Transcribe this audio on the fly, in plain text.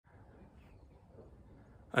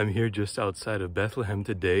I'm here just outside of Bethlehem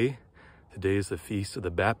today. Today is the feast of the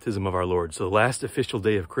baptism of our Lord, so the last official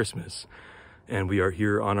day of Christmas. And we are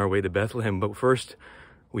here on our way to Bethlehem. But first,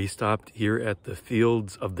 we stopped here at the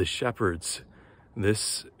fields of the shepherds.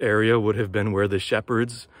 This area would have been where the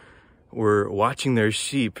shepherds were watching their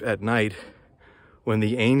sheep at night when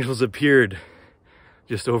the angels appeared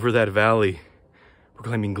just over that valley,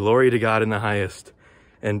 proclaiming glory to God in the highest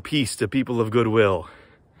and peace to people of goodwill.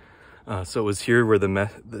 So it was here where the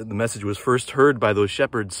message was first heard by those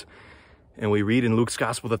shepherds. And we read in Luke's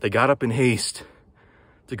gospel that they got up in haste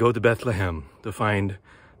to go to Bethlehem to find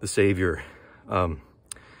the Savior.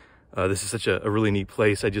 This is such a really neat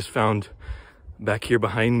place. I just found back here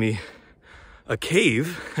behind me a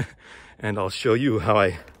cave, and I'll show you how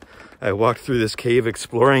I walked through this cave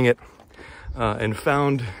exploring it and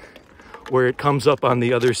found where it comes up on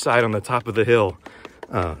the other side on the top of the hill.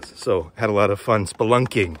 So had a lot of fun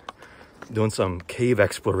spelunking, doing some cave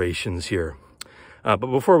explorations here. But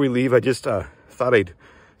before we leave, I just thought I'd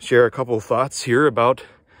share a couple thoughts here about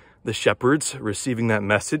the shepherds receiving that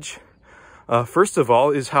message. First of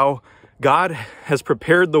all is how God has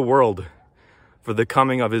prepared the world for the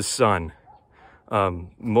coming of his son.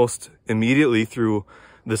 Most immediately through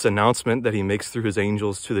this announcement that he makes through his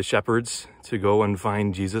angels to the shepherds to go and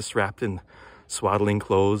find Jesus wrapped in swaddling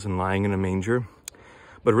clothes and lying in a manger.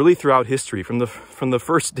 But really throughout history, from the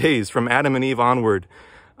first days, from Adam and Eve onward,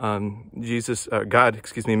 God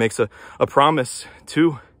makes a promise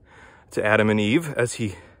to Adam and Eve as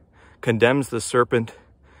he condemns the serpent,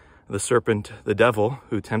 the devil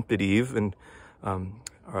who tempted Eve. And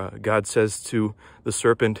God says to the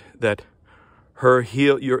serpent that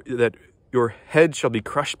your head shall be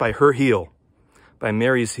crushed by her heel, by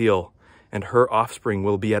Mary's heel, and her offspring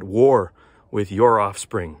will be at war with your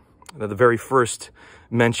offspring. The very first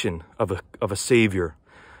mention of a Savior.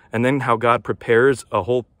 And then how God prepares a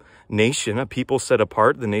whole nation, a people set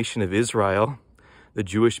apart, the nation of Israel, the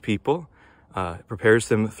Jewish people, prepares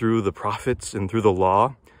them through the prophets and through the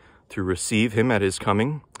law to receive him at his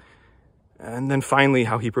coming. And then finally,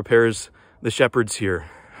 how he prepares the shepherds here,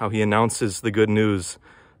 how he announces the good news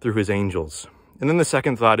through his angels. And then the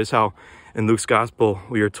second thought is how in Luke's gospel,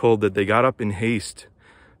 we are told that they got up in haste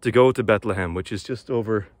to go to Bethlehem, which is just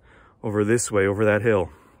over this way, over that hill.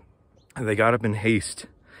 And they got up in haste.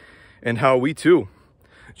 And how we too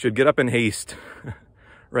should get up in haste,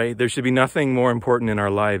 right? There should be nothing more important in our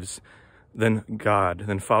lives than God,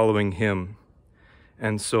 than following him.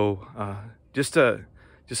 And so just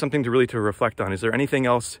something to really reflect on. Is there anything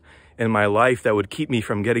else in my life that would keep me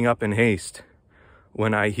from getting up in haste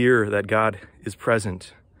when I hear that God is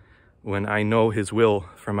present, when I know his will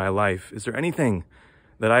for my life? Is there anything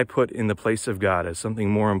that I put in the place of God as something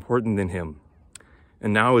more important than him?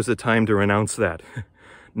 And now is the time to renounce that.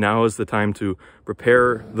 Now is the time to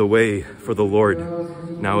prepare the way for the Lord.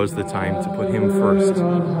 Now is the time to put him first.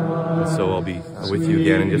 And so I'll be with you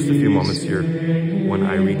again in just a few moments here when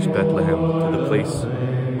I reach Bethlehem, to the place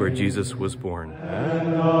where Jesus was born.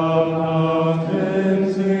 And the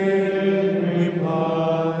mountains did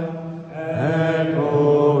reply,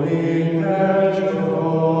 echoing their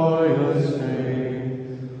joyous name.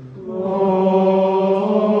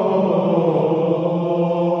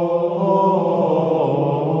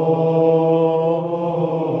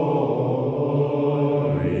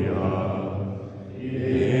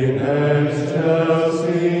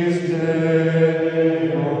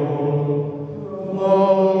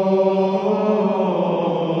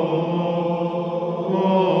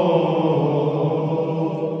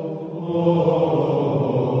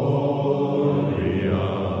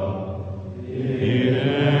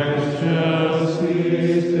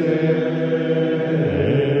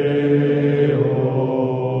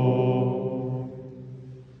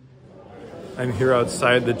 I'm here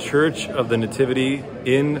outside the Church of the Nativity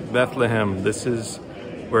in Bethlehem. This is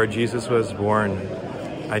where Jesus was born.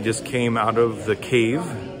 I just came out of the cave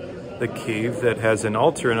that has an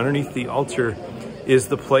altar, and underneath the altar is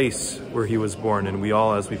the place where he was born. And we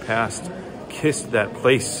all, as we passed, kissed that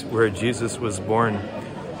place where Jesus was born.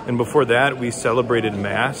 And before that, we celebrated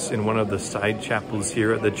Mass in one of the side chapels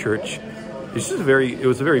here at the church. It was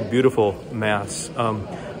a very beautiful Mass.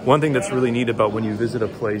 One thing that's really neat about when you visit a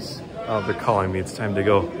place, they're calling me, it's time to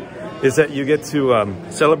go, is that you get to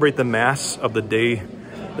celebrate the Mass of the day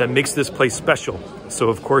that makes this place special. So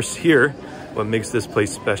of course here, what makes this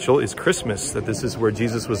place special is Christmas, that this is where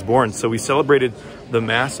Jesus was born. So we celebrated the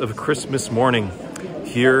Mass of Christmas morning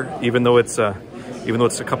here, even though it's a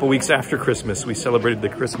couple weeks after Christmas, we celebrated the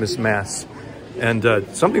Christmas Mass. And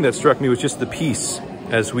something that struck me was just the peace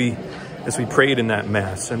as we prayed in that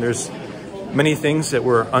Mass. And there's many things that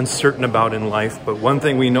we're uncertain about in life, but one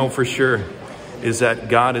thing we know for sure is that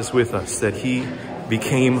God is with us, that he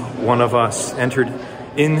became one of us, entered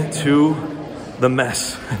into the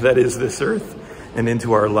mess that is this earth and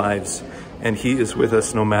into our lives, and he is with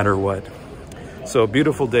us no matter what. So a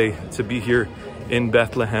beautiful day to be here in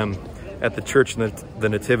Bethlehem at the Church of the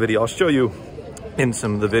Nativity. I'll show you in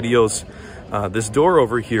some of the videos. This door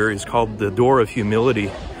over here is called the Door of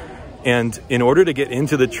Humility. And in order to get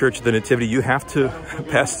into the Church of the Nativity, you have to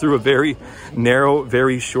pass through a very narrow,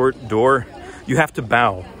 very short door. You have to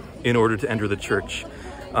bow in order to enter the church.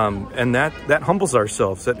 And that humbles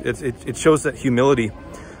ourselves. It shows that humility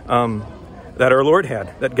that our Lord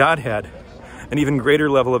had, that God had, an even greater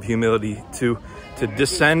level of humility to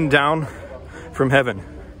descend down from heaven,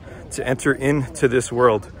 to enter into this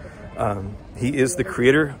world. He is the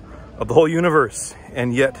creator of the whole universe,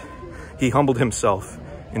 and yet he humbled himself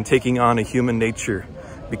in taking on a human nature,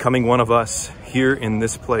 becoming one of us here in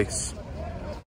this place.